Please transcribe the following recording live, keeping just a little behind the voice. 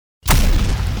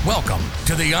Welcome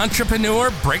to the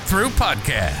Entrepreneur Breakthrough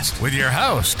Podcast with your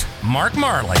host, Mark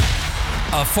Marley,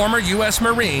 a former U.S.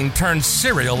 Marine turned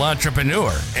serial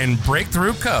entrepreneur and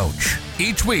breakthrough coach.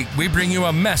 Each week, we bring you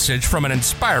a message from an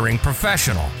inspiring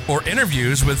professional or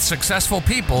interviews with successful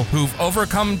people who've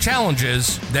overcome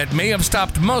challenges that may have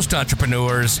stopped most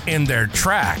entrepreneurs in their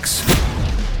tracks.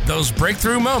 Those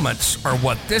breakthrough moments are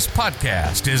what this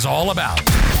podcast is all about.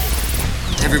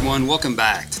 Hey everyone, welcome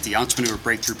back to the Entrepreneur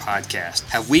Breakthrough Podcast.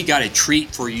 Have we got a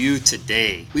treat for you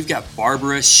today? We've got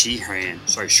Barbara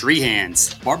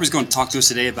Schreihans. Barbara's going to talk to us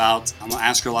today about, I'm going to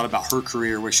ask her a lot about her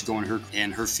career, where she's going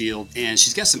in her field, and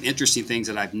she's got some interesting things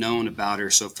that I've known about her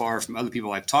so far from other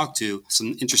people I've talked to,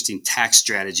 some interesting tax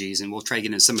strategies, and we'll try to get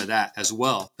into some of that as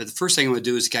well. But the first thing I'm going to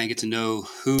do is kind of get to know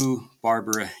who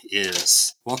Barbara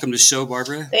is. Welcome to the show,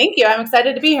 Barbara. Thank you. I'm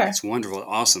excited to be here. It's wonderful.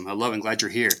 Awesome. I love it. I'm glad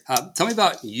you're here. Tell me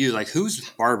about you.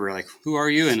 Who's Barbara? Who are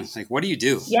you? And what do you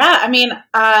do? Yeah,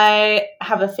 I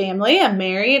have a family. I'm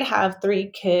married, have 3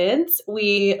 kids.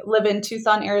 We live in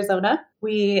Tucson, Arizona.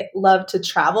 We love to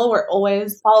travel. We're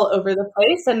always all over the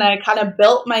place. And I kind of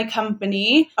built my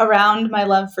company around my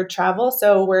love for travel.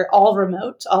 So we're all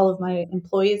remote. All of my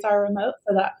employees are remote.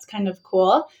 So that's kind of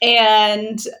cool.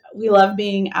 And we love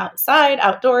being outside,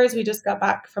 outdoors. We just got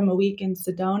back from a week in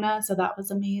Sedona. So that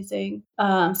was amazing.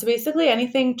 So basically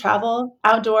anything travel,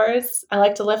 outdoors. I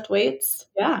like to lift weights.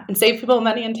 Yeah. And save people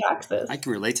money in taxes. I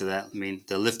can relate to that.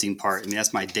 The lifting part,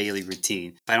 that's my daily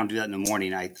routine. If I don't do that in the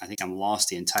morning, I think I'm lost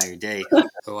the entire day.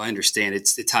 Oh, I understand.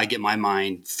 It's how I get my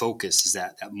mind focused, is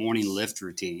that morning lift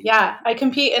routine. Yeah. I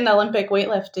compete in Olympic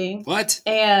weightlifting. What?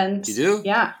 And you do?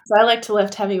 Yeah. So I like to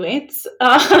lift heavy weights.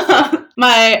 One of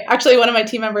my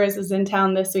team members is in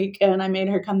town this week and I made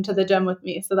her come to the gym with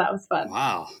me. So that was fun.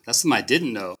 Wow. That's something I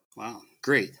didn't know. Wow.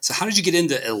 Great. So how did you get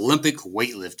into Olympic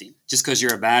weightlifting? Just because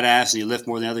you're a badass and you lift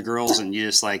more than other girls and you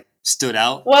just stood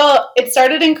out? Well, it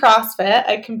started in CrossFit.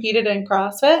 I competed in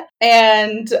CrossFit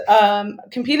and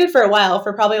competed for a while,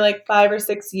 for probably 5 or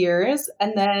 6 years.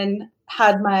 And then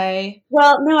I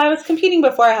was competing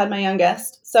before I had my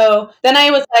youngest. So then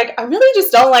I was I really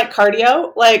just don't like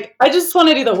cardio. I just want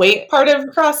to do the weight part of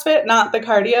CrossFit, not the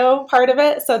cardio part of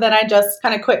it. So then I just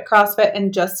kind of quit CrossFit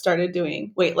and just started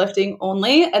doing weightlifting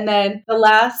only. And then the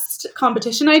last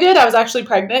competition I did, I was actually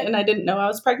pregnant and I didn't know I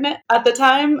was pregnant at the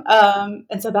time.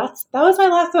 And so that was my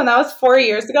last one. That was 4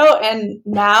 years ago. And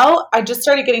now I just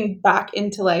started getting back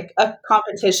into a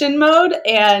competition mode,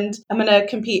 and I'm going to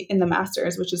compete in the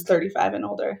Masters, which is 35 and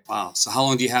older. Wow. So how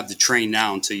long do you have to train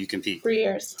now until you compete? 3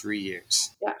 years. 3 years.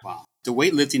 Yeah. Wow. The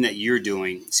weightlifting that you're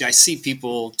doing, I see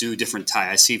people do different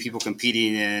types. I see people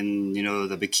competing in,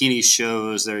 the bikini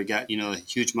shows. They got,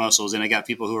 huge muscles. And I got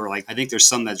people who are I think there's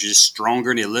some that are just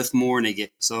stronger and they lift more and they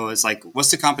get, so it's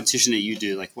what's the competition that you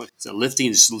do? What is it,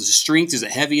 lifting? Is it strength? Is it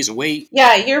heavy? Is it weight?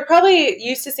 Yeah, you're probably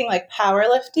used to seeing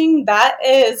powerlifting. That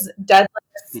is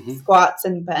deadlifts, squats,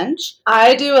 and bench.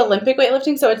 I do Olympic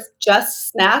weightlifting, so it's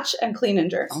just snatch and clean and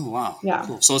jerk. Oh, wow. Yeah.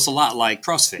 Cool. So it's a lot like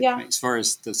CrossFit, yeah. Right? As far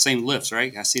as the same lifts,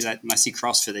 right? I see that when I see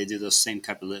CrossFit, they do those same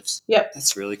type of lifts. Yep.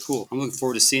 That's really cool. I'm looking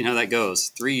forward to seeing how that goes.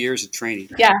 3 years of training.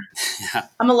 Yeah. Yeah.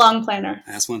 I'm a long planner.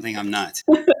 That's one thing I'm not.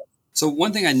 So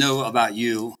one thing I know about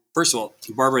you, first of all,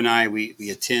 Barbara and I, we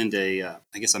attend a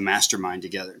mastermind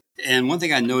together. And one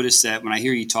thing I noticed that when I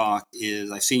hear you talk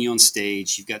is I've seen you on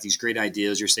stage. You've got these great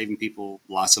ideas. You're saving people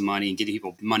lots of money and getting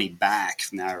people money back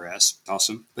from the IRS.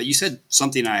 Awesome. But you said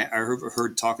something I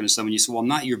heard talking to someone. You said, well, I'm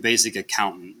not your basic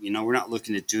accountant. We're not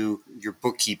looking to do your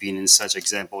bookkeeping in such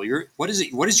example. What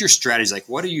is your strategy?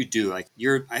 What do you do?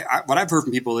 What I've heard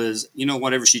from people is,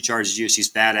 whatever she charges you,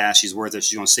 she's badass. She's worth it.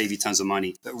 She's going to save you tons of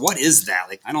money. But what is that?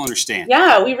 I don't understand.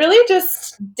 Yeah, we really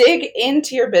just dig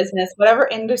into your business, whatever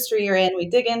industry you're in. We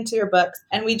dig into your books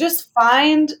and we just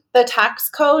find the tax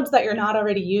codes that you're not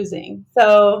already using.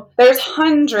 So there's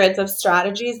hundreds of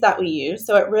strategies that we use.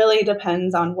 So it really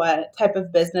depends on what type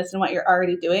of business and what you're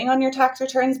already doing on your tax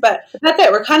returns. But that's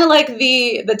it. We're kind of like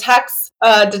the tax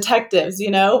detectives,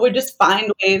 we just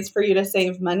find ways for you to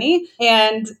save money.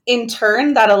 And in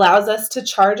turn, that allows us to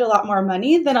charge a lot more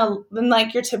money than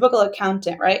your typical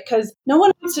accountant, right? Because no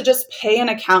one wants to just pay an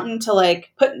accountant to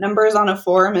put numbers on a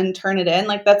form and turn it in.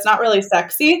 That's not really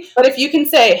sexy. But if you can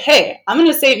say, hey, I'm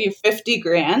going to save you 50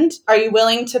 grand. Are you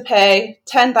willing to pay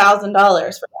 $10,000 for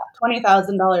that?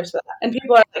 $20,000 for that? And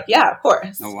people are like, yeah, of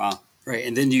course. Oh, wow. Right.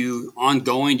 And then do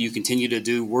you continue to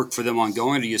do work for them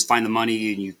ongoing, or do you just find the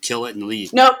money and you kill it and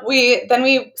leave? No, we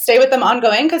stay with them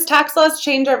ongoing because tax laws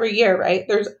change every year, right?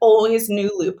 There's always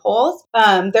new loopholes.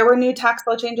 There were new tax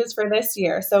law changes for this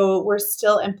year, so we're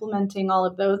still implementing all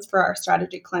of those for our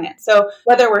strategy clients. So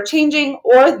whether we're changing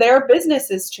or their business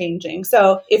is changing.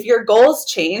 So if your goals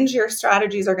change, your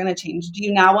strategies are going to change. Do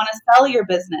you now want to sell your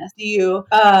business? Do you,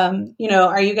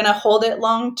 are you going to hold it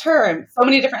long term? So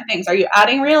many different things. Are you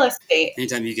adding real estate?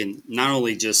 Anytime you can not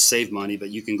only just save money, but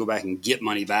you can go back and get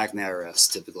money back in the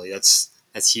IRS. Typically, that's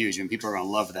huge, and people are going to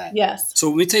love that. Yes. So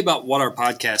let me tell you about what our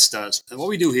podcast does. What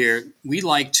we do here, we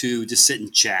like to just sit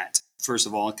and chat. First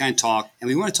of all, and kind of talk, and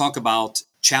we want to talk about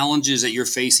challenges that you're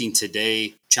facing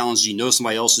today, challenges you know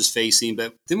somebody else is facing,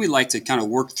 but then we like to kind of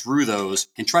work through those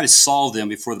and try to solve them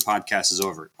before the podcast is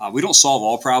over. We don't solve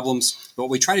all problems, but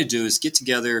what we try to do is get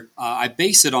together. I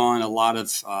base it on a lot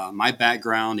of my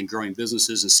background in growing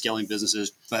businesses and scaling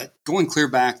businesses, but going clear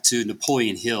back to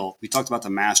Napoleon Hill, we talked about the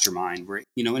mastermind where,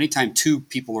 anytime two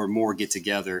people or more get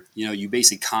together, you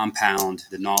basically compound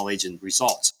the knowledge and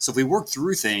results. So if we work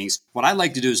through things, what I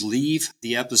like to do is leave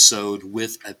the episode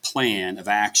with a plan of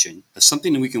action, of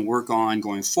something that we can work on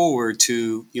going forward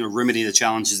to, remedy the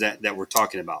challenges that we're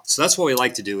talking about. So that's what we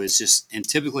like to do is and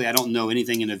typically I don't know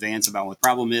anything in advance about what the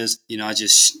problem is. I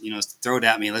just, throw it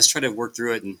at me. Let's try to work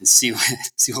through it and see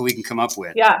what we can come up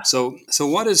with. Yeah. So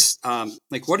what is,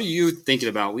 what are you thinking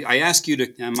about? I ask people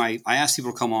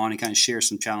to come on and kind of share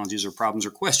some challenges or problems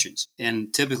or questions.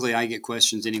 And typically I get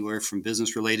questions anywhere from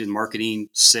business related, marketing,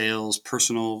 sales,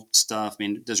 personal stuff. I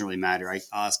mean, it doesn't really matter.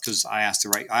 Because I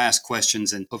ask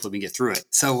questions and hopefully we can get through it.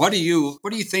 So what are you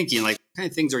thinking? Like, what kind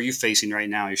of things are you facing right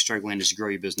now? You're struggling to grow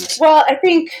your business. Well, I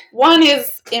think one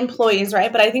is employees,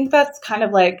 right? But I think that's kind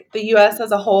of like the U.S.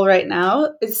 as a whole right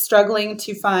now is struggling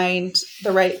to find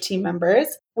the right team members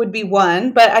would be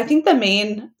one. But I think the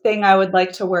main thing I would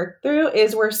like to work through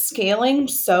is we're scaling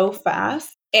so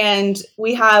fast. And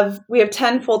we have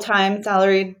 10 full-time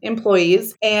salaried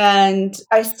employees. And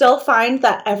I still find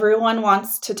that everyone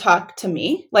wants to talk to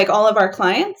me, like all of our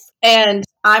clients. And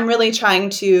I'm really trying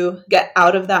to get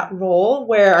out of that role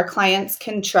where our clients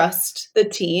can trust the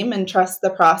team and trust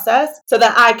the process so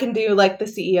that I can do like the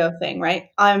CEO thing, right?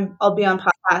 I'll be on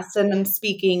podcasts and I'm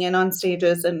speaking and on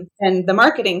stages and the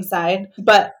marketing side,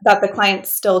 but that the clients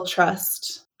still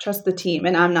trust the team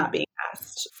and I'm not being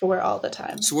asked for all the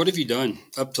time. So what have you done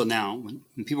up till now?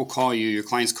 When people call you, your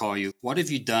clients call you, what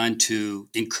have you done to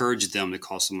encourage them to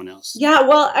call someone else? Yeah,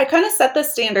 well, I kind of set the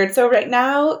standard. So right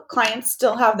now, clients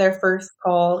still have their first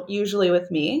call, usually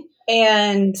with me.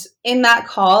 And in that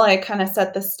call, I kind of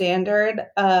set the standard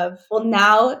of, well,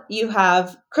 now you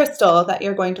have Crystal that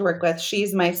you're going to work with.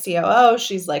 She's my COO.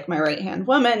 She's like my right-hand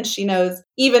woman. She knows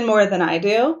even more than I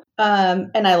do.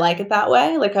 And I like it that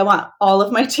way. Like I want all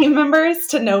of my team members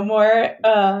to know more,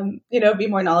 be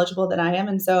more knowledgeable than I am.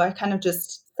 And so I kind of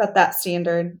just set that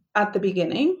standard at the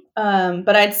beginning.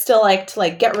 But I'd still like to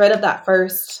get rid of that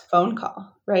first phone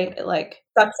call, right? It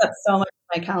sucks up so much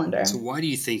of my calendar. So why do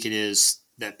you think it is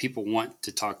that people want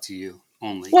to talk to you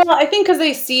only? Well, I think because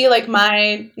they see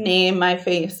my name, my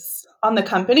face on the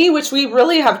company, which we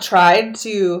really have tried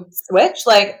to switch.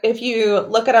 Like if you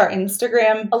look at our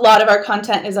Instagram, a lot of our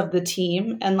content is of the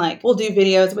team and we'll do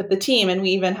videos with the team. And we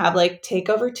even have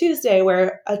Takeover Tuesday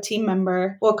where a team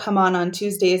member will come on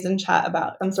Tuesdays and chat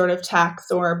about some sort of tax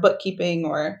or bookkeeping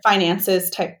or finances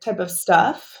type of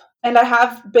stuff. And I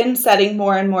have been setting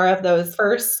more and more of those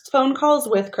first phone calls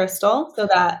with Crystal so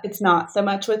that it's not so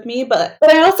much with me. But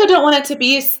I also don't want it to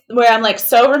be where I'm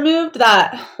so removed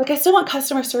that I still want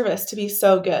customer service to be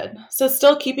so good. So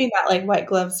still keeping that white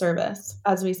glove service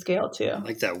as we scale too. I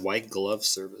like that white glove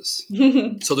service.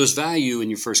 So there's value in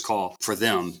your first call for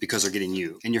them because they're getting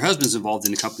you. And your husband's involved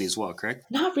in the company as well, correct?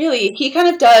 Not really. He kind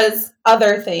of does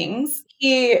other things.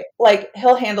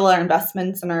 He'll handle our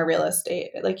investments and our real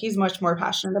estate. He's much more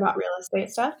passionate about real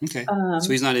estate stuff. Okay. So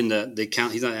he's not in the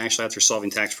account. He's not actually out there solving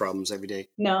tax problems every day.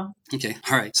 No. Okay.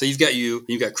 All right. So you've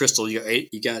got Crystal,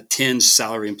 you got 10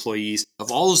 salary employees.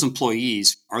 Of all those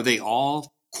employees, are they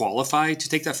all qualified to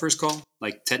take that first call?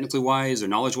 Technically wise or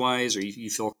knowledge wise, or you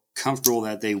feel comfortable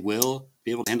that they will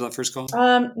be able to handle that first call?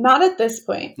 Not at this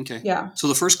point. Okay. Yeah. So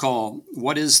the first call,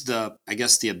 what is the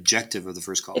objective of the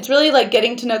first call? It's really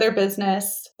getting to know their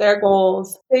business, their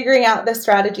goals, figuring out the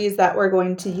strategies that we're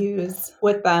going to use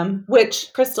with them,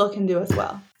 which Crystal can do as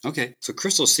well. Okay. So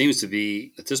Crystal seems to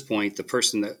be, at this point, the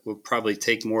person that will probably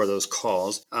take more of those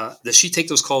calls. Does she take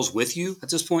those calls with you at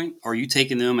this point? Or are you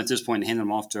taking them at this point and handing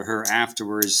them off to her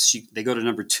afterwards? They go to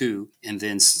number 2, and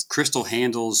then Crystal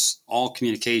handles all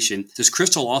communication. Does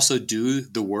Crystal also do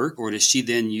the work, or does she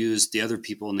then use the other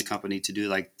people in the company to do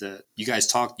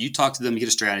you talk to them, you get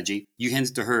a strategy, you hand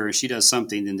it to her, and she does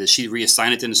something, then does she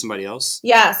reassign it then to somebody else?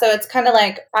 Yeah. So it's kind of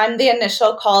like I'm the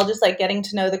initial call, just like getting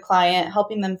to know the client,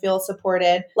 helping them feel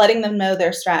supported, letting them know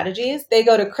their strategies. They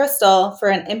go to Crystal for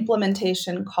an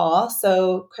implementation call.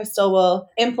 So Crystal will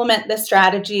implement the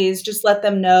strategies, just let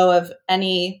them know of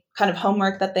any kind of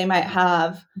homework that they might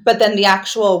have. But then the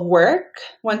actual work,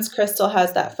 once Crystal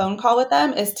has that phone call with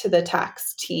them, is to the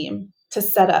tax team to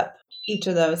set up each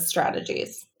of those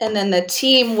strategies. And then the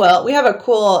team we have a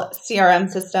cool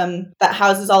CRM system that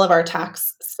houses all of our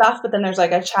tax stuff, but then there's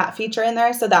like a chat feature in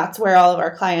there. So that's where all of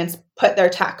our clients put their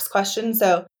tax questions.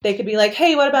 So they could be like,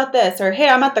 hey, what about this? Or, hey,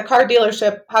 I'm at the car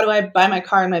dealership. How do I buy my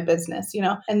car in my business?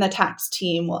 And the tax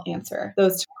team will answer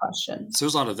those 2 questions. So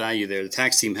there's a lot of value there. The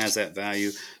tax team has that value.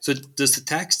 So does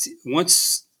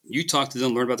once you talk to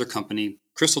them, learn about their company,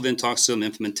 Crystal then talks to them,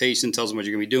 implementation, tells them what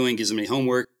you're going to be doing, gives them any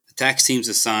homework, the tax team's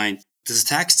assigned. Does the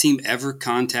tax team ever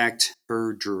contact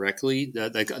her directly,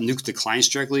 the clients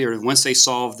directly, or once they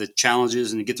solve the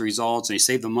challenges and get the results and they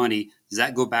save the money, does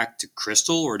that go back to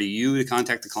Crystal or to you to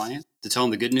contact the client to tell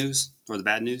them the good news or the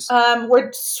bad news?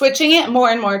 We're switching it more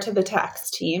and more to the tax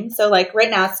team. So like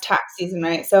right now it's tax season,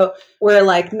 right? So we're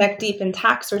like neck deep in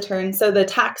tax returns. So the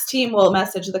tax team will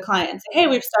message the client and say, hey,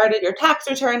 we've started your tax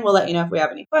return. We'll let you know if we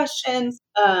have any questions.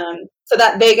 So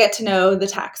that they get to know the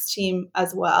tax team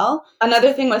as well.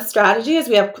 Another thing with strategy is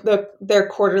we have their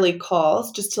quarterly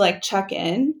calls just to like check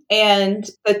in, and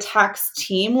the tax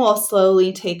team will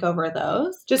slowly take over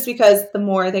those just because the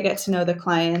more they get to know the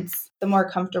clients, the more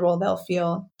comfortable they'll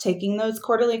feel taking those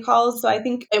quarterly calls. So I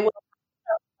think it will.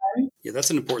 Yeah,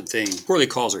 that's an important thing. Quarterly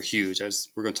calls are huge.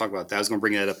 We're going to talk about that. I was going to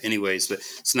bring that up anyways. But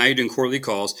so now you're doing quarterly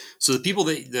calls. So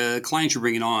the clients you're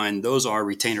bringing on, those are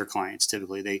retainer clients.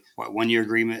 Typically, 1-year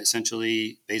agreement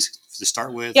essentially, basically to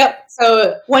start with. Yep.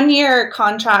 So 1-year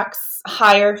contracts,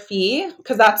 higher fee,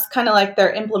 because that's kind of like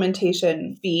their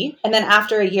implementation fee. And then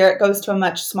after a year, it goes to a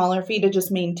much smaller fee to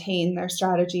just maintain their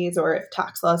strategies or if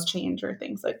tax laws change or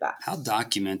things like that. How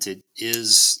documented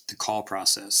is the call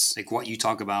process? Like what you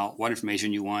talk about, what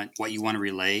information you want, what you want to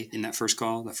relay in that first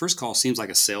call? The first call seems like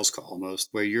a sales call almost,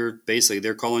 where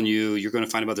they're calling you, you're going to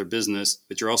find about their business,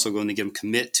 but you're also going to get them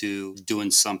commit to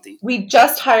doing something. We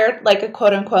just hired like a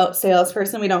quote unquote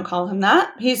salesperson. We don't call him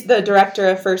that. He's the director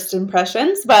of first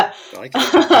impressions, but I like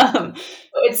it.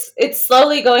 It's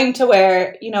slowly going to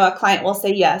where, a client will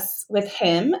say yes with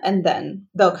him and then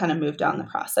they'll kind of move down the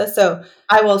process. So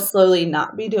I will slowly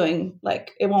not be doing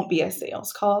it won't be a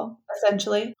sales call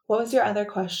essentially. What was your other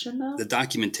question though? The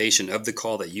documentation of the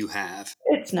call that you have.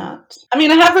 It's not. I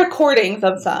mean, I have recordings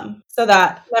of some so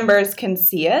that members can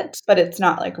see it, but it's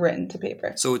not like written to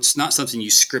paper. So it's not something you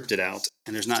scripted out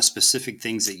and there's not specific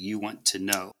things that you want to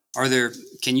know.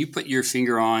 Can you put your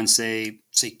finger on, say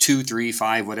 2, 3,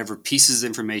 5, whatever pieces of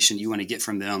information you want to get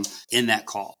from them in that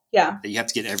call? Yeah. That you have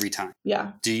to get every time?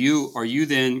 Yeah. Are you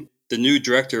then the new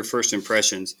director of first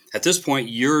impressions? At this point,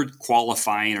 you're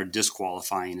qualifying or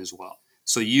disqualifying as well.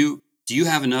 So do you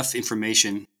have enough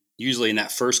information usually in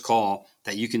that first call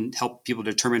that you can help people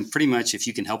determine pretty much if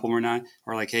you can help them or not?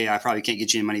 Or like, hey, I probably can't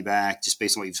get you any money back just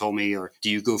based on what you've told me. Or do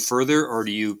you go further or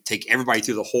do you take everybody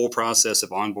through the whole process of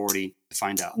onboarding to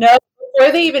find out? No,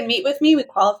 before they even meet with me, we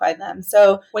qualify them.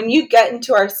 So when you get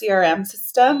into our CRM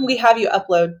system, we have you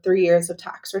upload 3 years of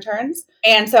tax returns.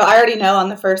 And so I already know on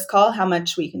the first call how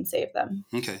much we can save them.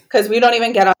 Okay. Because we don't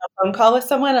even get on a phone call with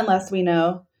someone unless we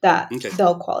know that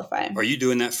they'll qualify. Are you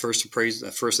doing that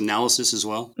first analysis as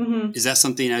well? Mm-hmm. Is that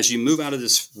something as you move out of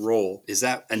this role, is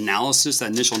that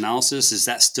initial analysis, is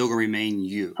that still going to remain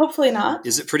you? Hopefully not.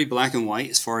 Is it pretty black and white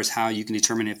as far as how you can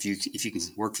determine if you can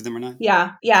work for them or not?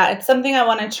 Yeah. It's something I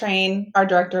want to train our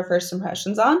director of first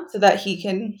impressions on so that he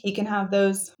can have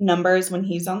those numbers when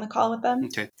he's on the call with them.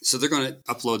 Okay. So they're going to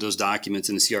upload those documents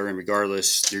in the CRM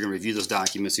regardless. They're going to review those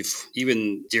documents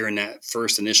even during that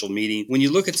first initial meeting. When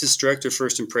you look at this director of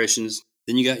first impressions,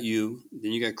 then you got you,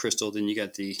 then you got Crystal, then you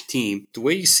got the team. The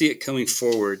way you see it coming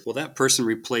forward, will that person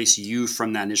replace you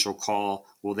from that initial call?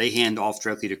 Will they hand off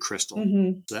directly to Crystal?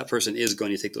 Mm-hmm. So that person is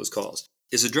going to take those calls.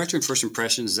 Is the director of first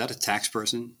impressions, is that a tax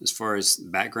person as far as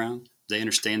background? Do they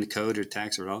understand the code or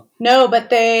tax or at all? No, but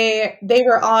they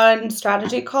were on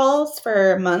strategy calls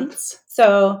for months.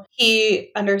 So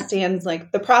he understands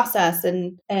like the process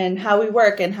and how we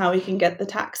work and how we can get the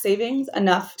tax savings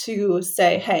enough to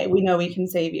say, hey, we know we can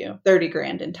save you 30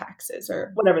 grand in taxes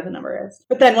or whatever the number is.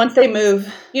 But then once they move,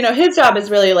 his job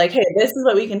is really like, hey, this is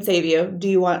what we can save you. Do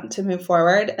you want to move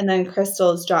forward? And then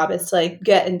Crystal's job is to like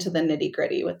get into the nitty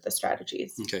gritty with the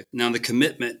strategies. Okay. Now the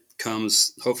commitment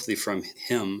comes hopefully from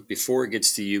him before it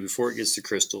gets to you, before it gets to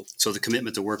Crystal. So the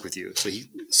commitment to work with you. So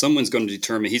someone's going to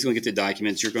determine, he's going to get the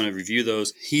documents, you're going to review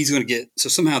those. He's going to get, so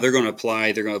somehow they're going to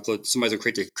apply, they're going to upload, somebody's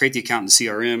going to create the account in the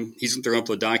CRM. They're going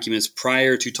to upload documents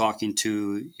prior to talking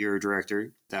to your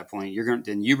director. At that point,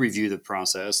 then you review the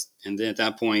process. And then at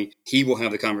that point, he will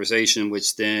have the conversation,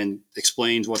 which then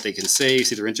explains what they can save.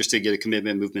 See, they're interested, get a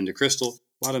commitment, move into Crystal.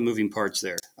 A lot of moving parts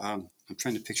there. I'm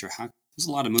trying to picture there's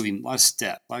a lot of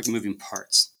steps, a lot of moving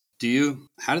parts.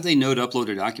 How do they know to upload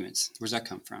their documents? Where's that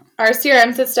come from? Our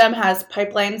CRM system has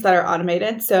pipelines that are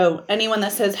automated. So anyone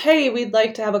that says, hey, we'd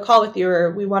like to have a call with you,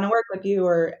 or we want to work with you,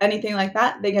 or anything like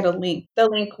that, they get a link. The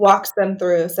link walks them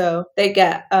through. So they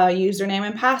get a username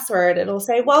and password. It'll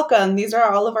say, welcome. These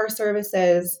are all of our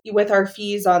services with our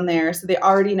fees on there. So they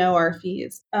already know our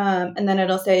fees. And then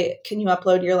it'll say, can you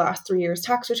upload your last 3 years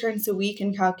tax return so we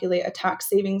can calculate a tax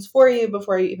savings for you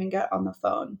before you even get on the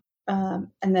phone.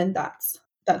 And then that's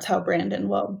how Brandon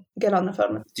will get on the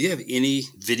phone with. Do you have any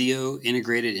video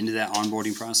integrated into that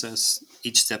onboarding process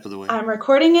each step of the way? I'm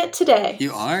recording it today.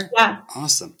 You are? Yeah.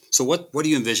 Awesome. So what do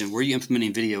you envision? Where are you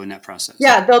implementing video in that process?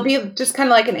 Yeah, there'll be just kind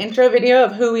of like an intro video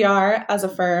of who we are as a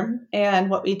firm and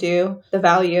what we do, the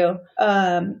value.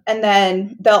 And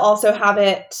then they'll also have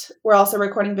it. We're also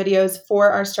recording videos for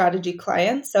our strategy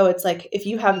clients. So it's like, if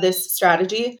you have this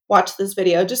strategy, watch this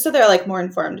video, just so they're like more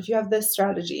informed. If you have this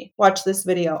strategy, watch this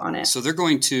video on it. So they're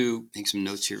going to make some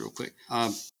notes here real quick.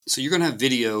 So you're going to have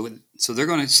video. So they're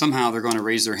going to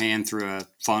raise their hand through a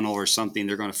funnel or something.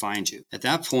 They're going to find you. At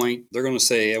that point, they're going to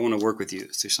say, I want to work with you.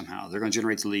 So somehow they're going to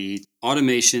generate the lead.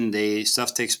 Automation,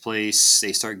 stuff takes place.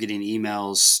 They start getting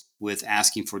emails with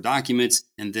asking for documents.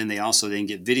 And then they also then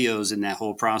get videos in that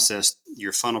whole process,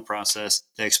 your funnel process,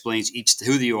 that explains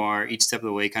who you are, each step of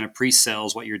the way, kind of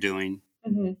pre-sells what you're doing.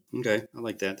 Mm-hmm. Okay, I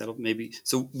like that. That'll maybe.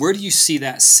 So where do you see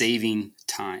that saving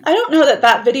time? I don't know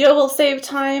that video will save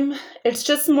time. It's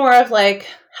just more of like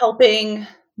helping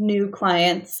new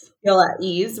clients feel at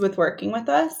ease with working with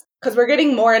us, because we're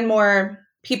getting more and more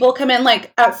people come in.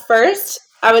 Like at first,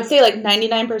 I would say like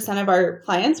 99% of our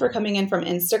clients were coming in from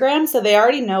Instagram. So they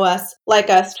already know us,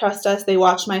 like us, trust us. They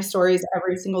watch my stories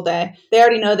every single day. They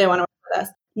already know they want to work with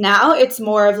us. Now it's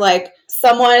more of like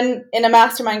someone in a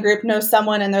mastermind group knows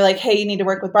someone and they're like, hey, you need to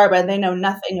work with Barbara. And they know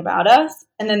nothing about us.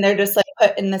 And then they're just like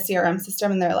put in the CRM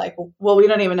system and they're like, well, we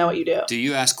don't even know what you do. Do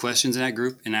you ask questions in that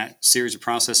group, in that series of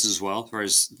processes as well, or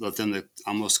let them to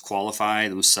almost qualify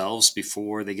themselves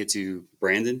before they get to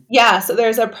Brandon? Yeah. So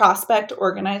there's a prospect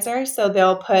organizer. So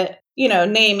they'll put,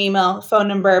 name, email, phone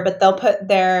number, but they'll put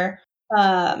their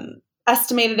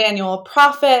estimated annual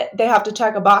profit. They have to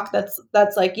check a box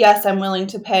that's like, yes, I'm willing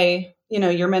to pay,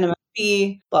 your minimum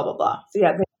fee, blah, blah, blah. So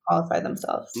yeah, they qualify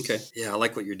themselves. Okay. Yeah, I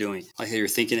like what you're doing. I like how you're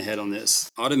thinking ahead on this.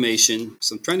 Automation.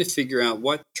 So I'm trying to figure out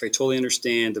try to totally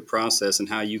understand the process and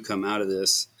how you come out of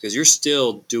this, because you're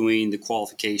still doing the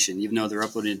qualification, even though they're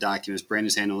uploading the documents,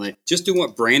 Brandon's handling it. Just doing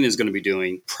what Brandon's going to be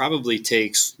doing probably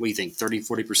takes, what do you think,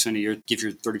 30-40% of your, give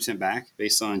your 30% back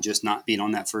based on just not being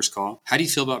on that first call. How do you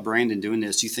feel about Brandon doing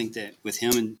this? Do you think that with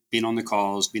him and being on the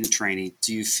calls, being the training,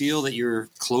 do you feel that your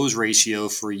close ratio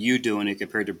for you doing it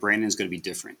compared to Brandon's going to be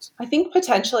different? I think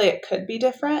potentially it could be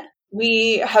different.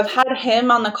 We have had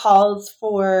him on the calls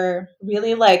for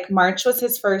really like March was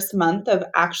his first month of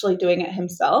actually doing it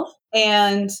himself,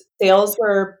 and sales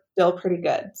were still pretty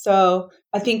good. So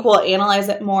I think we'll analyze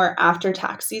it more after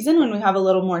tax season when we have a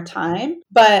little more time.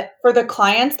 But for the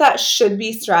clients that should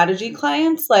be strategy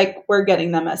clients, like we're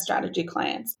getting them as strategy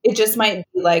clients. It just might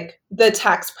be like the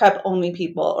tax prep only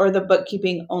people or the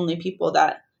bookkeeping only people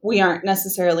that we aren't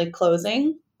necessarily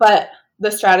closing. But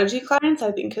the strategy clients,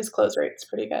 I think his close rate's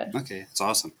pretty good. Okay, that's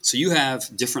awesome. So you have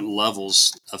different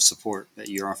levels of support that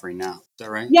you're offering now. Is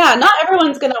that right? Yeah, not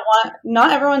everyone's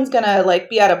gonna like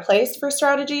be at a place for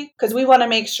strategy, because we want to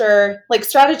make sure, like,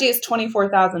 strategy is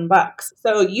 $24,000.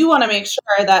 So you want to make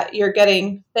sure that you're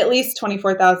getting at least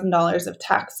 $24,000 of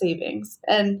tax savings.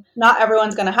 And not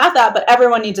everyone's gonna have that, but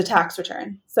everyone needs a tax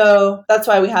return. So that's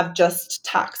why we have just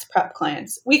tax prep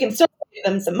clients. We can still give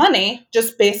them some money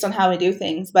just based on how we do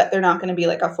things, but they're not going to be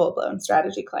like a full-blown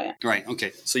strategy client. Right.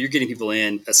 Okay. So you're getting people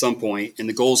in at some point, and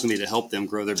the goal is going to be to help them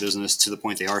grow their business to the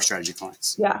point they are strategy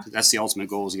clients. Yeah. That's the ultimate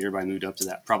goal, is to get everybody moved up to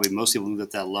that. Probably most people moved up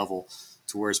to that level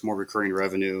to where it's more recurring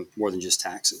revenue, more than just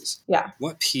taxes. Yeah.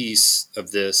 What piece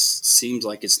of this seems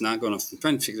like it's not going to, I'm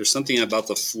trying to figure, there's something about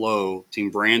the flow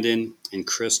between Brandon and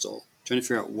Crystal. I'm trying to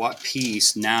figure out what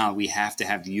piece now we have to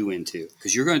have you into,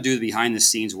 because you're going to do the behind the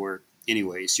scenes work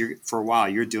anyways. For a while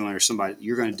you're doing, or somebody,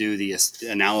 you're going to do the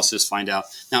analysis, find out.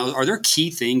 Now, are there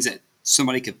key things that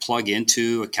somebody could plug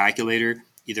into a calculator,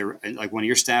 either like one of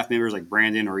your staff members like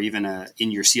Brandon, or even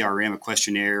in your CRM, a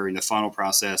questionnaire, or in the funnel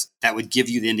process, that would give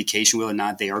you the indication whether or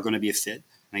not they are going to be a fit?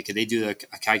 Like, could they do a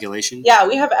calculation? Yeah,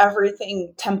 we have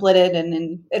everything templated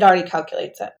and it already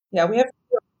calculates it. Yeah, we have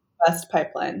best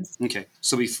pipelines. Okay.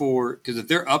 So because if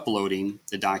they're uploading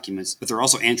the documents, but they're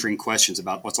also answering questions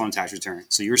about what's on a tax return.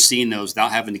 So you're seeing those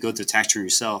without having to go through the tax return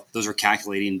yourself. Those are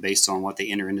calculating based on what they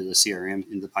enter into the CRM,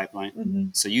 into the pipeline. Mm-hmm.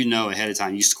 So ahead of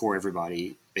time, you score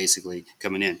everybody basically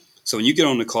coming in. So when you get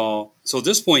on the call, so at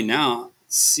this point now,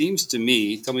 seems to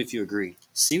me, tell me if you agree,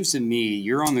 seems to me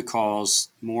you're on the calls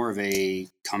more of a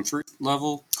comfort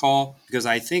level call, because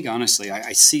I think honestly,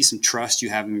 I see some trust you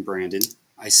have in Brandon.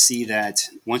 I see that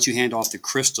once you hand off to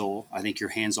Crystal, I think your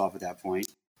hands off at that point.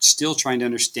 Still trying to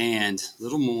understand a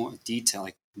little more detail,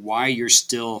 like why you're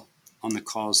still on the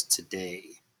calls today.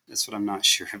 That's what I'm not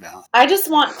sure about. I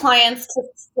just want clients to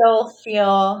still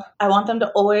I want them to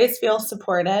always feel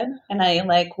supported. And I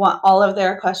want all of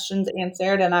their questions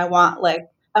answered. And I want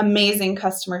amazing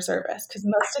customer service, because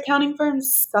most accounting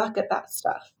firms suck at that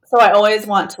stuff. So I always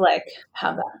want to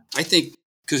have that. I think,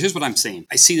 because here's what I'm saying.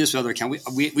 I see this with other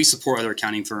we support other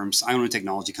accounting firms. I own a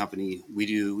technology company.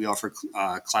 We offer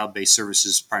cloud-based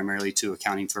services primarily to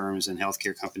accounting firms and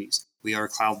healthcare companies. We are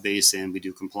cloud-based and we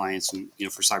do compliance and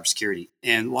for cybersecurity.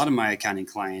 And a lot of my accounting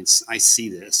clients, I see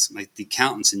this. Like the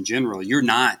accountants in general, you're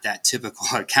not that typical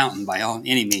accountant by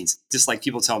any means. Just like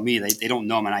people tell me they don't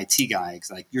know I'm an IT guy.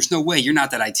 It's like, there's no way you're not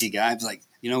that IT guy. It's like,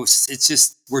 it's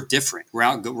just, we're different. We're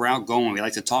outgoing. We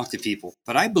like to talk to people.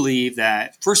 But I believe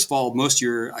that, first of all,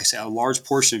 a large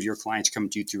portion of your clients come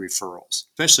to you through referrals,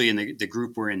 especially in the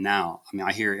group we're in now. I mean,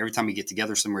 I hear every time we get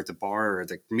together somewhere at the bar or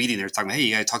the meeting, they're talking about, hey,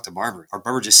 you got to talk to Barbara. Our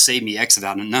Barbara just saved me X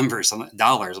amount of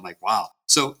dollars. I'm like, wow.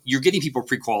 So you're getting people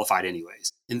pre-qualified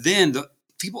anyways. And then the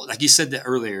people, like you said that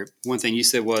earlier, one thing you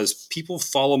said was people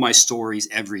follow my stories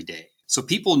every day. So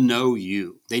people know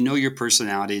you. They know your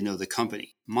personality, they know the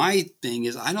company. My thing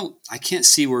is I can't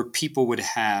see where people would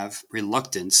have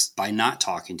reluctance by not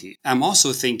talking to you. I'm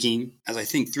also thinking, as I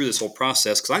think through this whole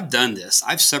process, because I've done this,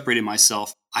 I've separated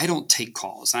myself. I don't take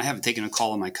calls. I haven't taken a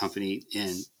call in my company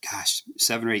in,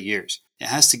 7 or 8 years. It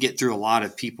has to get through a lot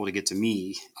of people to get to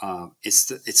me.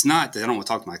 It's not that I don't want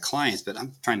to talk to my clients, but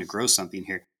I'm trying to grow something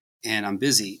here and I'm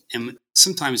busy. And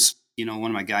sometimes,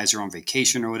 one of my guys are on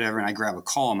vacation or whatever, and I grab a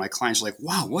call and my clients are like,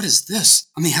 wow, what is this?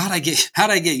 I mean, how'd I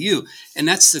get you? And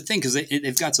that's the thing, because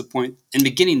they've got to the point in the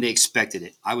beginning, they expected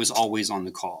it. I was always on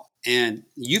the call, and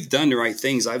you've done the right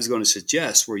things. I was going to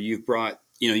suggest where you've brought,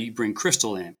 you bring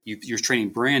Crystal in, you're training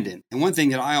Brandon. And one thing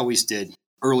that I always did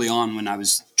early on when I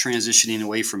was transitioning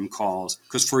away from calls,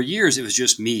 because for years it was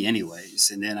just me anyways.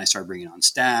 And then I started bringing on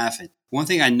staff. And one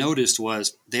thing I noticed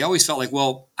was they always felt like,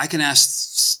 well, I can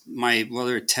ask my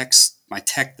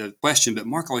tech the question, but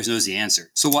Mark always knows the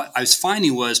answer. So what I was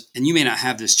finding was, and you may not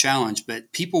have this challenge, but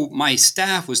my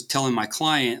staff was telling my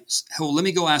clients, hey, well, let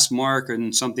me go ask Mark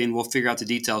and something. We'll figure out the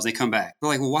details. They come back. They're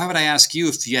like, well, why would I ask you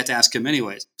if you had to ask him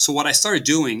anyways? So what I started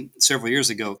doing several years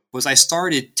ago was I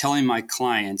started telling my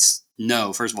clients,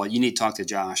 no, first of all, you need to talk to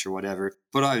Josh or whatever.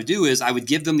 But what I would do is I would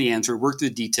give them the answer, work through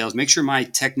the details, make sure my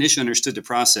technician understood the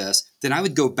process. Then I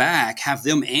would go back, have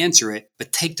them answer it,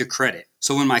 but take the credit.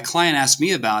 So when my client asked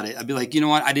me about it, I'd be like, you know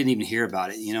what? I didn't even hear about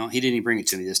it. He didn't even bring it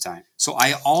to me this time. So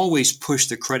I always push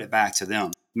the credit back to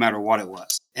them, no matter what it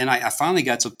was. And I finally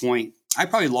got to a point, I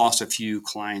probably lost a few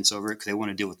clients over it because they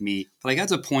want to deal with me. But I got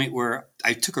to a point where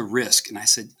I took a risk and I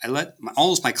said,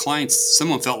 almost my clients,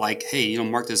 someone felt like, hey,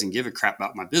 Mark doesn't give a crap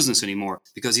about my business anymore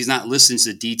because he's not listening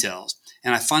to the details.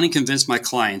 And I finally convinced my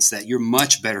clients that you're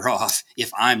much better off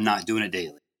if I'm not doing it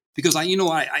daily. Because I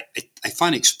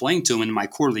finally explained to them in my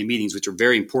quarterly meetings, which are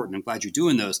very important. I'm glad you're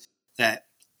doing those, that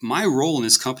my role in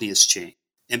this company has changed.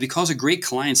 And because of great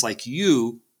clients like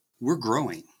you, we're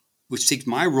growing. Which takes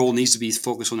my role needs to be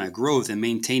focused on that growth and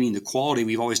maintaining the quality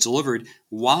we've always delivered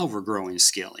while we're growing and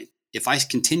scaling. If I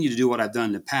continue to do what I've done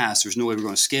in the past, there's no way we're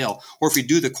going to scale. Or if we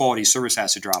do, the quality service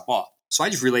has to drop off. So I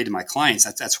just relayed to my clients,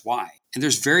 that's why. And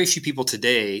there's very few people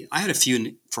today. I had a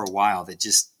few for a while that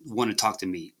just wanted to talk to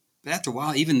me. But after a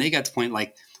while, even they got to the point,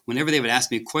 like whenever they would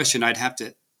ask me a question, I'd have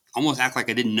to almost act like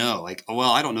I didn't know. Like, oh,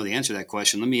 well, I don't know the answer to that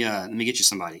question. Let me get you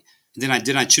somebody. And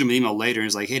then I shoot him an email later and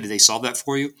it's like, hey, did they solve that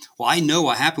for you? Well, I know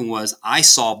what happened was I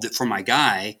solved it for my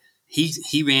guy. He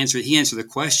answered the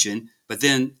question, But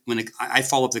then when I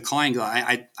follow up the client,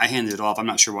 I handed it off. I'm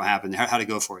not sure what happened. How'd it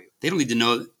go for you? They don't need to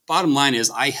know. Bottom line is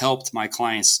I helped my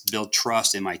clients build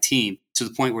trust in my team to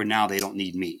the point where now they don't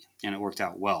need me. And it worked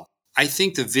out well. I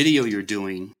think the video you're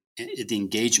doing, the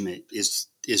engagement is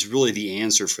really the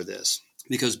answer for this.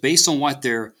 Because based on what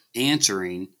they're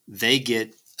answering, they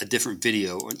get a different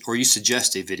video, or you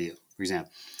suggest a video, for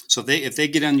example. So if they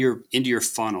get into your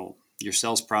funnel, your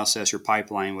sales process, your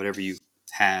pipeline, whatever you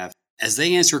have, as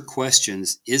they answer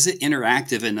questions, is it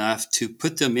interactive enough to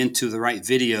put them into the right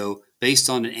video based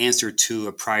on an answer to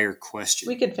a prior question?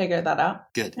 We could figure that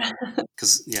out. Good.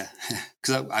 Because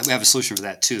I have a solution for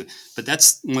that too. But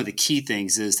that's one of the key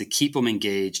things is to keep them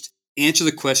engaged, answer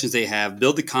the questions they have,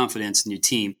 build the confidence in your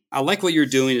team. I like what you're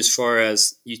doing as far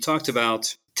as you talked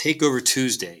about Takeover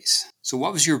Tuesdays. So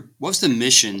what's the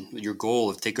mission, your goal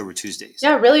of Takeover Tuesdays?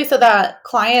 Yeah, really so that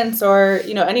clients or,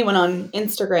 anyone on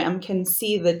Instagram can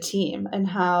see the team and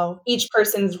how each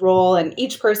person's role, and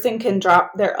each person can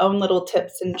drop their own little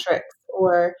tips and tricks,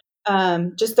 or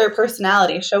just their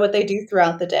personality, show what they do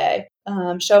throughout the day,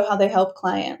 show how they help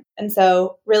clients. And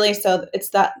so really, so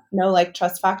it's that know, like,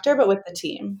 trust factor, but with the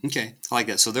team. Okay. I like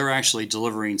that. So they're actually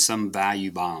delivering some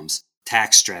value bombs,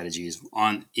 tax strategies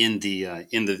in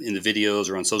the videos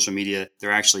or on social media.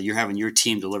 You're having your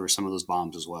team deliver some of those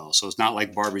bombs as well. So it's not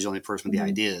like Barbara's the only person with the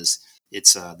ideas.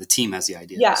 It's the team has the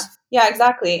ideas. Yeah,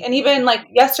 exactly. And even like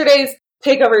yesterday's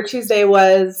Takeover Tuesday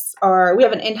we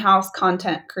have an in-house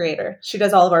content creator. She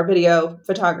does all of our video,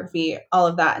 photography, all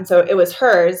of that. And so it was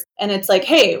hers. And it's like,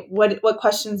 hey, what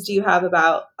questions do you have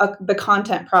about the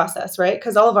content process, right?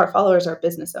 Because all of our followers are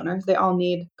business owners. They all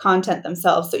need content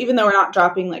themselves. So even though we're not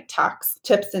dropping like tax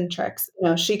tips and tricks,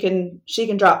 she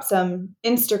can drop some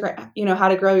Instagram, how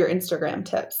to grow your Instagram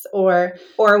tips, or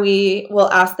we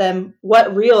will ask them,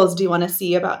 what reels do you want to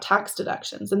see about tax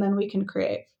deductions? And then we can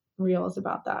create reels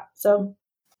about that. So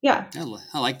yeah.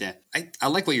 I like that. I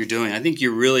like what you're doing. I think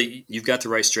you've got the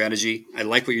right strategy. I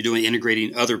like what you're doing,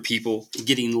 integrating other people,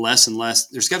 getting less and less.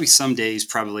 There's got to be some days,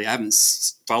 probably, I haven't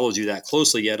followed you that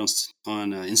closely yet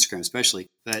on Instagram especially,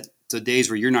 but the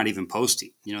days where you're not even posting,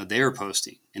 they're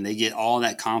posting and they get all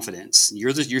that confidence.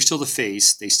 You're still the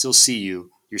face. They still see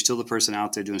you. You're still the person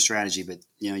out there doing strategy, but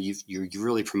you're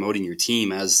really promoting your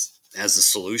team as the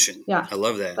solution. Yeah. I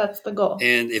love that. That's the goal.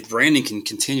 And if Brandon can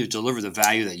continue to deliver the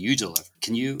value that you deliver,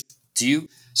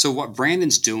 so what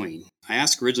Brandon's doing, I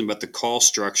asked originally about the call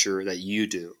structure that you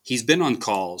do. He's been on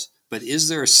calls, but is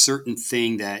there a certain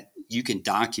thing that you can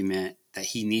document that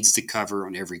he needs to cover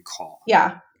on every call?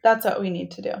 Yeah, that's what we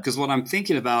need to do. Because what I'm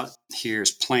thinking about here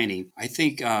is planning. I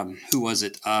think, who was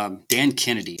it? Dan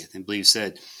Kennedy, I believe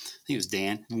said, I think it was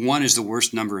Dan, 1 is the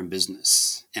worst number in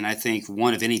business. And I think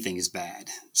 1 of anything is bad.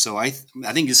 So I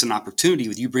think it's an opportunity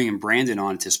with you bringing Brandon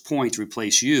on at this point to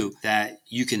replace you, that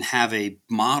you can have a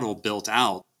model built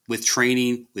out with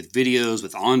training, with videos,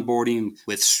 with onboarding,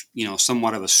 with,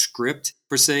 somewhat of a script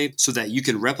per se, so that you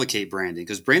can replicate Brandon,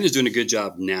 because Brandon's doing a good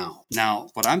job now. Now,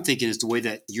 what I'm thinking is the way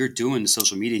that you're doing the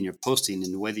social media and you're posting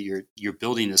and the way that you're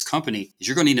building this company is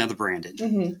you're going to need another Brandon.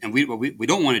 Mm-hmm. And what we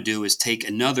don't want to do is take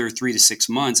another 3 to 6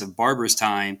 months of Barbara's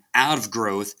time out of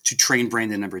growth to train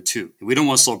Brandon number 2. And we don't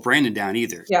want to slow Brandon down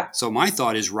either. Yeah. So my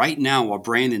thought is right now, while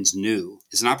Brandon's new,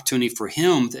 is an opportunity for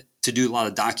him to do a lot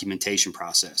of documentation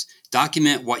process.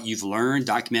 Document what you've learned,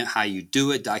 document how you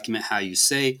do it, document how you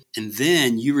say, and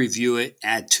then you review it,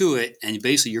 add to it, and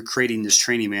basically you're creating this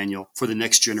training manual for the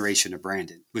next generation of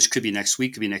Brandon, which could be next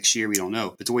week, could be next year, we don't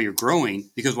know. But the way you're growing,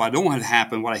 because what I don't want to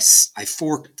happen, what I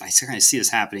kind of see this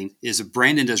happening, is that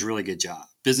Brandon does a really good job.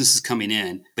 Business is coming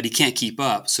in, but he can't keep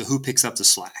up, so who picks up the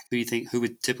slack? Who do you think, who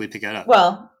would typically pick that up?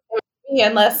 Well,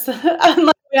 unless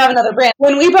we have another brand.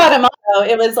 When we brought him on, though,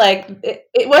 it was like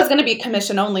it was going to be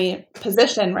commission only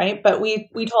position, right? But we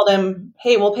told him,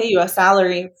 hey, we'll pay you a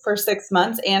salary for 6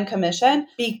 months and commission,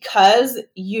 because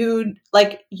you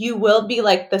will be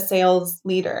like the sales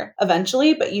leader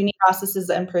eventually, but you need processes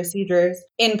and procedures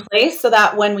in place so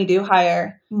that when we do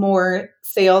hire more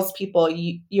salespeople,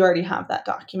 you already have that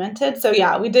documented. So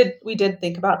yeah, we did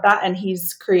think about that, and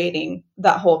he's creating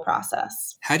that whole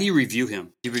process. How do you review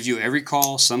him? Do you review every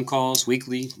call, some calls,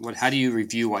 weekly? How do you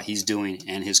review what he's doing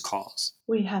and his calls?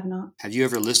 We have not. Have you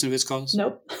ever listened to his calls?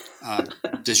 Nope.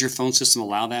 Does your phone system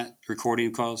allow that, recording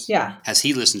of calls? Yeah. Has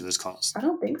he listened to his calls? I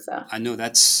don't think so. I know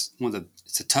that's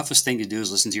it's the toughest thing to do,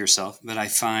 is listen to yourself, but I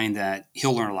find that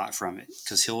he'll learn a lot from it,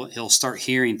 because he'll start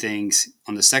hearing things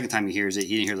on the second time he hears it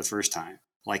he didn't hear the first time,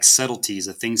 like subtleties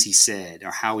of things he said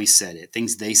or how he said it,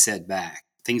 things they said back,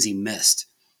 things he missed.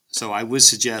 So I would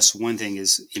suggest one thing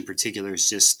is, in particular, is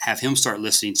just have him start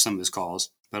listening to some of his calls,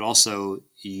 but also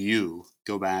you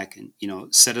go back and,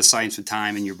 set aside some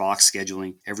time in your box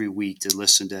scheduling every week to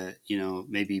listen to,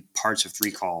 maybe parts of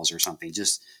 3 calls or something,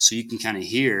 just so you can kind of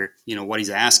hear, what he's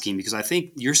asking, because I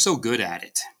think you're so good at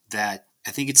it that I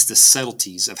think it's the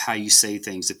subtleties of how you say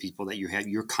things to people that you have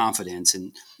your confidence.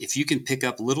 And if you can pick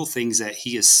up little things that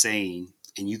he is saying,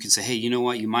 and you can say, hey, you know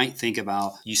what? You might think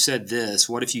about, you said this.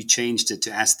 What if you changed it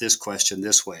to ask this question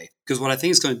this way? Because what I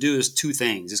think it's going to do is 2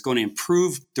 things. It's going to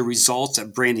improve the results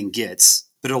that Brandon gets,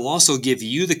 but it'll also give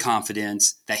you the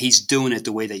confidence that he's doing it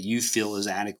the way that you feel is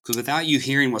adequate. Because without you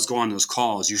hearing what's going on in those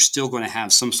calls, you're still going to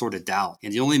have some sort of doubt.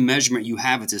 And the only measurement you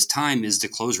have at this time is the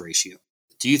close ratio.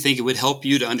 Do you think it would help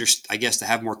you to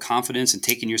have more confidence in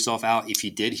taking yourself out if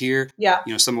you did hear,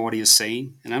 some of what he was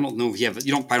saying? And I don't know if you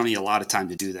probably don't need a lot of time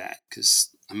to do that, because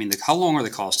how long are the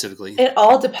calls typically? It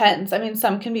all depends.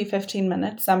 Some can be 15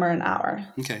 minutes, some are an hour.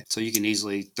 Okay. So you can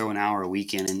easily throw an hour a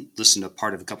week in and listen to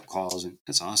part of a couple calls, and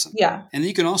that's awesome. Yeah. And then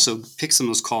you can also pick some of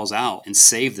those calls out and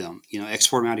save them,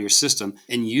 export them out of your system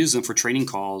and use them for training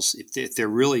calls. If they're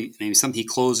really, maybe something he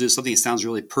closes, something that sounds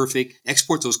really perfect,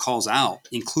 export those calls out,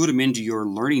 include them into your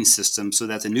learning system so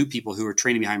that the new people who are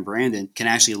training behind Brandon can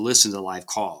actually listen to live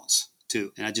calls too.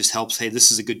 And that just helps. Hey,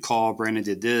 this is a good call. Brandon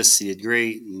did this. He did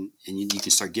great. And you can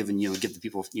start giving, give the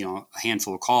people, a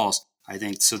handful of calls, I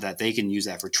think, so that they can use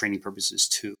that for training purposes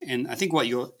too. And I think what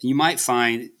you might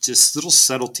find just little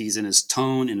subtleties in his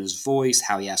tone, in his voice,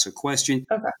 how he asks a question,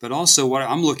 but also what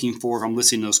I'm looking for if I'm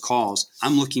listening to those calls,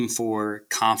 I'm looking for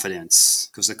confidence,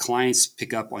 because the clients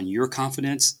pick up on your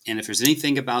confidence. And if there's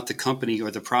anything about the company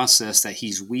or the process that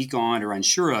he's weak on or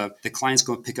unsure of, the client's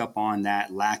going to pick up on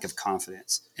that lack of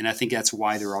confidence. And I think that's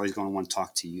why they're always going to want to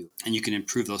talk to you. And you can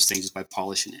improve those things by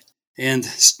polishing it. And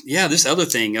this other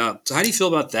thing, so how do you feel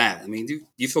about that? Do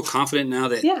you feel confident now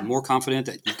more confident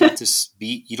that you've got this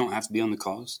beat? You don't have to be on the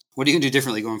calls? What are you going to do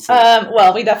differently going forward?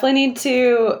 Well, we definitely need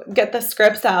to get the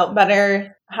scripts out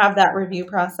better, have that review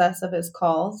process of his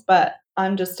calls, but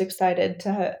I'm just excited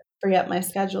to free up my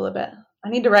schedule a bit. I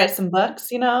need to write some books,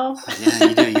 Yeah,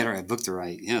 you do. You got to write a book to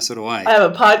write. Yeah, so do I. I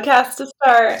have a podcast to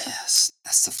start. Yes,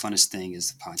 that's the funnest thing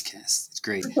is the podcast. It's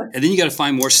great. And then you got to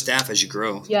find more staff as you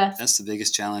grow. Yes. That's the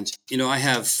biggest challenge. I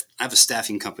have a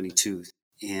staffing company too,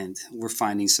 and we're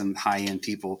finding some high-end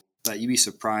people. But you'd be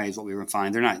surprised what we would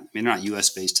find. They're not U.S.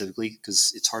 based typically,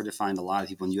 because it's hard to find a lot of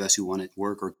people in the U.S. who want to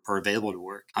work or are available to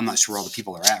work. I'm not sure where all the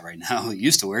people are at right now who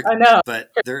used to work. I know.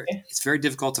 But it's very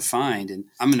difficult to find. And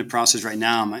I'm in the process right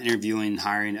now. I'm interviewing,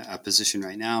 hiring a position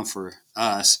right now for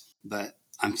us. But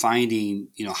I'm finding,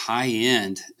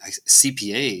 high-end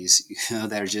CPAs,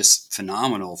 that are just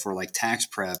phenomenal for like tax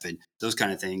prep and those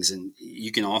kind of things. And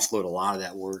you can offload a lot of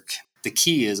that work. The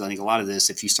key is, I think a lot of this,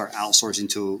 if you start outsourcing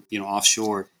to,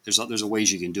 offshore, there's a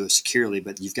ways you can do it securely,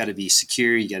 but you've got to be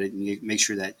secure. You got to make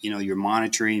sure that, you're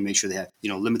monitoring, make sure they have,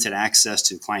 limited access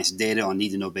to clients' data on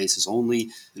need-to-know basis only.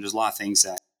 And there's a lot of things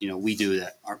that, we do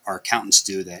that our accountants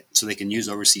do that so they can use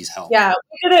overseas help. Yeah,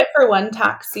 we did it for one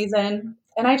tax season,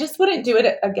 and I just wouldn't do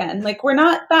it again. Like, we're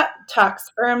not that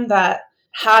tax firm that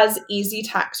has easy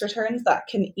tax returns that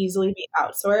can easily be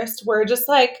outsourced. We're just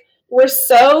we're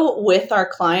so with our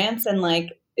clients and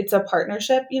it's a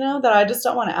partnership, that I just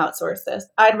don't want to outsource this.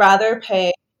 I'd rather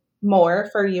pay more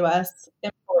for U.S.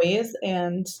 employees.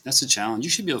 And that's a challenge. You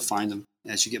should be able to find them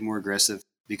as you get more aggressive,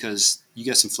 because you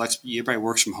got some flex. Everybody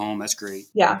works from home. That's great.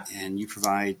 Yeah. And you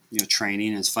provide,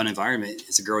 training, and it's a fun environment.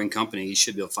 It's a growing company. You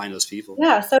should be able to find those people.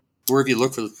 Yeah. So where have you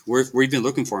been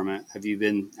looking for them at? Have you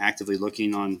been actively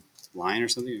looking online or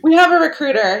something? We have a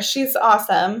recruiter. She's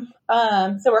awesome.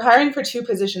 So we're hiring for 2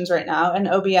 positions right now, an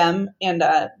OBM and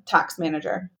a tax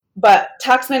manager. But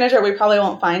tax manager, we probably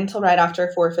won't find until right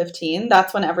after 4/15.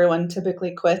 That's when everyone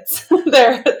typically quits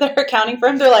their accounting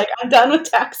firm. They're like, I'm done with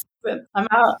taxes. I'm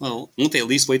out. Well, won't they at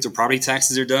least wait till property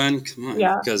taxes are done? Come on.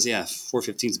 Yeah. Because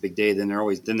 4/15 is a big day. Then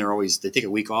they take a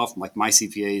week off, like my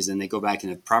CPAs, and they go back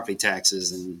into property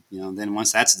taxes, and then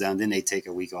once that's done, then they take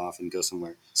a week off and go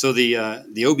somewhere. So the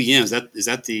OBM, is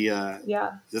that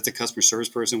the customer service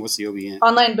person? What's the OBM?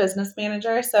 Online business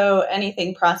manager. So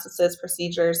anything processes,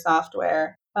 procedures,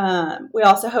 software. We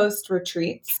also host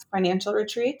retreats, financial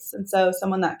retreats. And so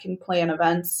someone that can plan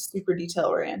events, super detail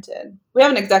oriented. We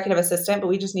have an executive assistant, but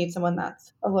we just need someone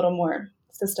that's a little more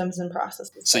systems and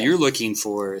processes. So you're looking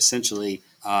for essentially,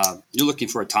 a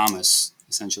Thomas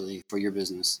essentially for your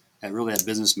business. That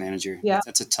business manager. Yeah.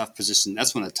 That's a tough position.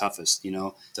 That's one of the toughest,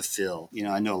 to fill.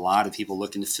 I know a lot of people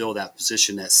looking to fill that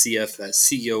position, that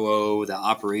COO, the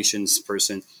operations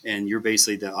person. And you're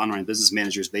basically the online business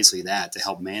manager is basically that, to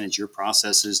help manage your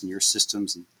processes and your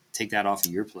systems and take that off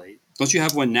of your plate. Don't you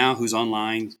have one now who's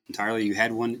online entirely? You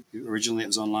had one originally that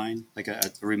was online, like a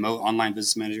remote online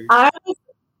business manager?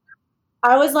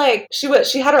 I was like,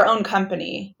 she had her own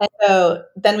company. And so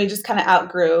then we just kind of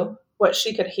outgrew what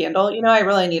she could handle. I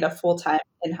really need a full-time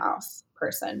in-house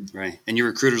person. Right. And your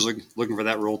recruiter's looking for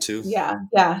that role too? Yeah.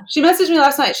 Yeah. She messaged me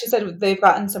last night. She said they've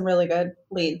gotten some really good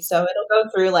leads. So it'll go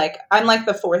through I'm like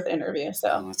the fourth interview.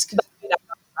 So that's good.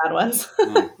 Bad ones.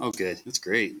 Oh, good. That's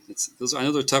great. I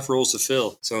know they're tough roles to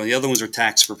fill. So the other ones are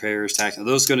tax preparers, are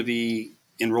those going to be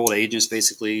enrolled agents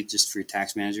basically just for your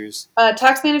tax managers?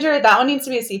 Tax manager, that one needs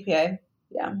to be a CPA.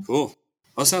 Yeah. Cool.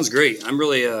 Well, that sounds great. I'm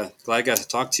really glad I got to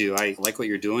talk to you. I like what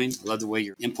you're doing. I love the way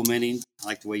you're implementing. I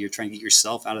like the way you're trying to get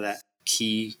yourself out of that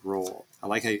key role. I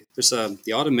like how there's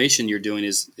the automation you're doing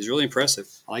is really impressive.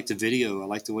 I like the video. I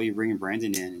like the way you're bringing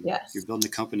Brandon in. And yes. You're building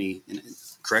the company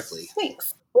correctly.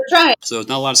 Thanks. We're trying. So not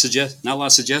a lot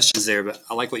of suggestions there, but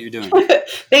I like what you're doing.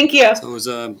 Thank you. So is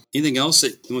anything else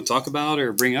that you want to talk about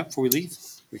or bring up before we leave?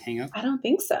 We hang up? I don't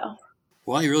think so.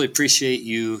 Well, I really appreciate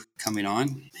you coming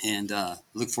on, and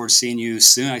look forward to seeing you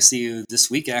soon. I see you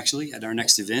this week, actually, at our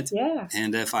next event. Yeah.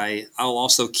 And I'll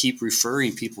also keep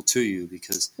referring people to you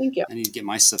because thank you. I need to get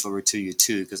my stuff over to you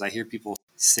too because I hear people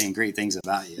saying great things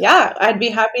about you. Yeah, I'd be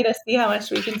happy to see how much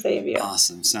we can save you.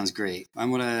 Awesome. Sounds great. I'm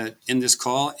going to end this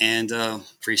call and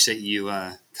appreciate you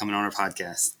coming on our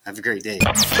podcast. Have a great day.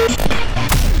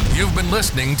 You've been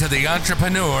listening to the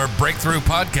Entrepreneur Breakthrough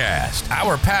Podcast.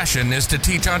 Our passion is to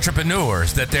teach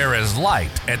entrepreneurs that there is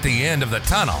light at the end of the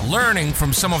tunnel, learning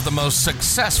from some of the most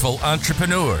successful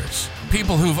entrepreneurs,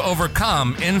 people who've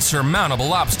overcome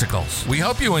insurmountable obstacles. We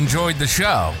hope you enjoyed the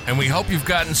show, and we hope you've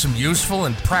gotten some useful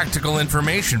and practical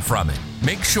information from it.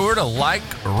 Make sure to like,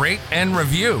 rate, and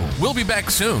review. We'll be back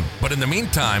soon, but in the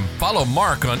meantime, follow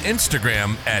Mark on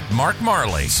Instagram at Mark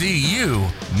Marley. See you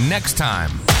next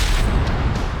time.